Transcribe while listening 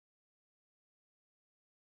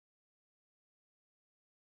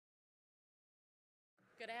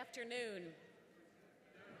Good afternoon.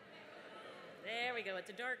 There we go.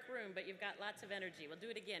 It's a dark room, but you've got lots of energy. We'll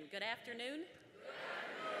do it again. Good afternoon.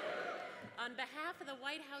 On behalf of the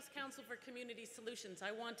White House Council for Community Solutions,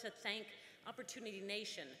 I want to thank Opportunity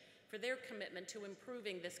Nation for their commitment to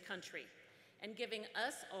improving this country and giving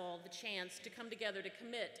us all the chance to come together to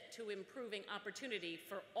commit to improving opportunity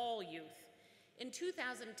for all youth. In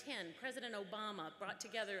 2010, President Obama brought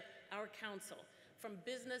together our council from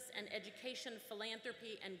business and education,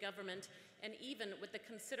 philanthropy and government, and even with the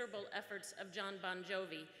considerable efforts of John Bon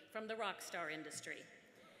Jovi from the rock star industry.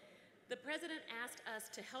 The President asked us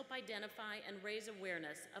to help identify and raise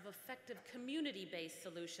awareness of effective community-based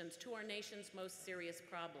solutions to our nation's most serious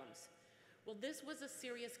problems. Well, this was a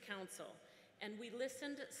serious council, and we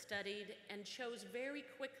listened, studied, and chose very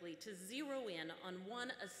quickly to zero in on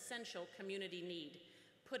one essential community need: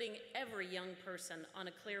 putting every young person on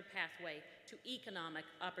a clear pathway to economic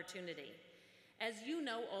opportunity. As you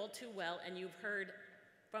know all too well, and you've heard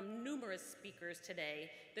from numerous speakers today,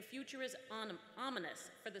 the future is ominous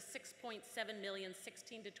for the 6.7 million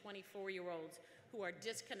 16 to 24-year-olds who are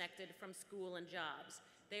disconnected from school and jobs.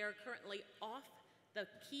 They are currently off the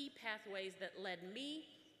key pathways that led me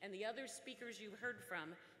and the other speakers you've heard from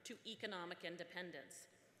to economic independence.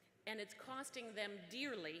 And it's costing them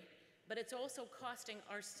dearly, but it's also costing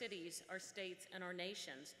our cities, our states, and our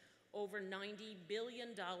nations over $90 billion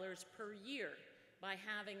per year by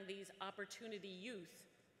having these opportunity youth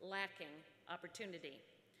lacking opportunity.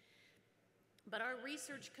 But our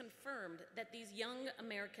research confirmed that these young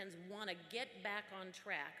Americans want to get back on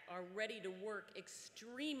track, are ready to work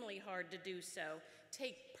extremely hard to do so,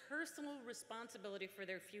 take personal responsibility for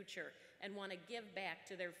their future, and want to give back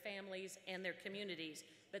to their families and their communities,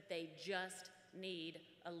 but they just need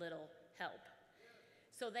a little help.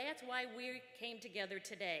 So that's why we came together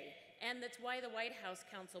today, and that's why the White House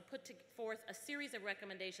Council put forth a series of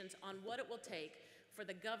recommendations on what it will take for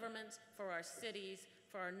the government, for our cities,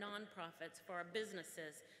 for our nonprofits, for our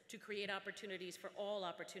businesses to create opportunities for all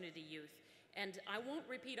opportunity youth. And I won't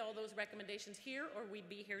repeat all those recommendations here, or we'd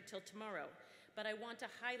be here till tomorrow, but I want to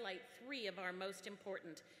highlight three of our most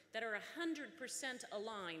important that are 100%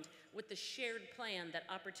 aligned with the shared plan that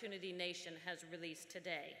Opportunity Nation has released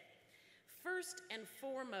today. First and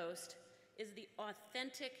foremost is the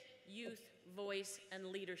authentic youth voice and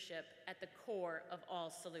leadership at the core of all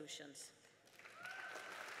solutions.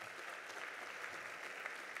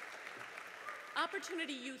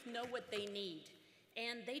 Opportunity youth know what they need,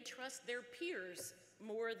 and they trust their peers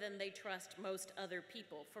more than they trust most other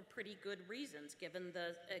people for pretty good reasons, given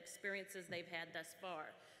the experiences they've had thus far.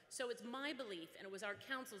 So it's my belief, and it was our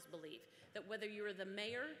council's belief, that whether you're the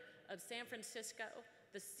mayor of San Francisco,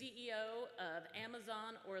 the CEO of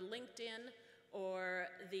Amazon or LinkedIn, or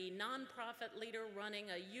the nonprofit leader running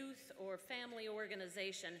a youth or family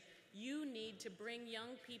organization, you need to bring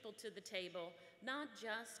young people to the table, not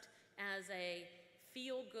just as a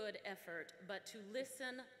feel-good effort, but to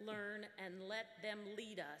listen, learn, and let them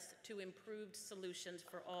lead us to improved solutions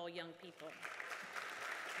for all young people.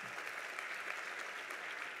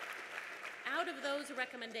 Out of those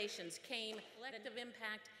recommendations came collective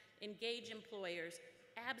impact, engage employers,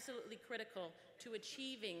 absolutely critical to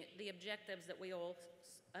achieving the objectives that we all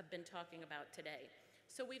have been talking about today.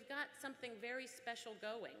 So we've got something very special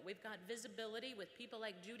going. We've got visibility with people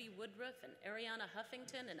like Judy Woodruff and Ariana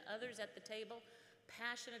Huffington and others at the table,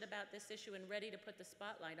 passionate about this issue and ready to put the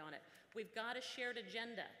spotlight on it. We've got a shared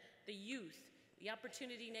agenda, the youth, the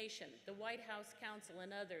Opportunity Nation, the White House Council,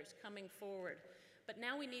 and others coming forward. But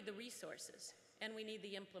now we need the resources, and we need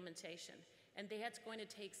the implementation. And that's going to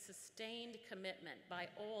take sustained commitment by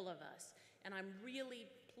all of us. And I'm really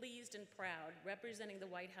pleased and proud, representing the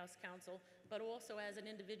White House Council, but also as an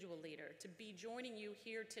individual leader, to be joining you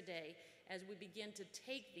here today as we begin to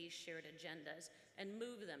take these shared agendas and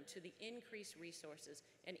move them to the increased resources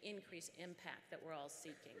and increased impact that we're all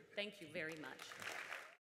seeking. Thank you very much.